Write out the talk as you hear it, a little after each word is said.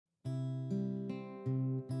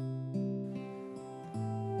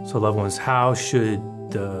So loved ones, how should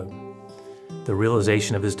the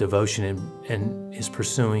realization of his devotion and his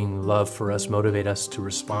pursuing love for us motivate us to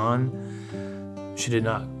respond? Should it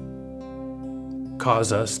not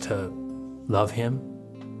cause us to love him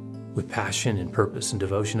with passion and purpose and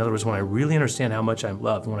devotion? In other words, when I really understand how much I'm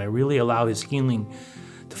loved, when I really allow his healing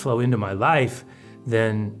to flow into my life,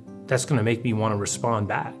 then that's going to make me want to respond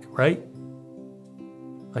back, right?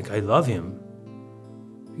 Like, I love him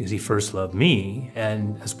because he first loved me,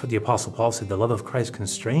 and as the Apostle Paul said, the love of Christ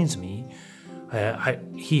constrains me.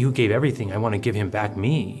 He who gave everything, I want to give him back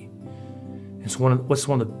me. And so what's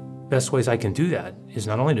one of the best ways I can do that is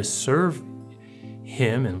not only to serve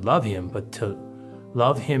him and love him, but to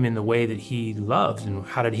love him in the way that he loved. And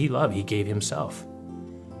how did he love? He gave himself.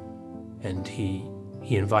 And he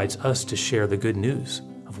invites us to share the good news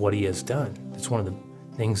of what he has done. That's one of the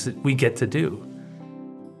things that we get to do.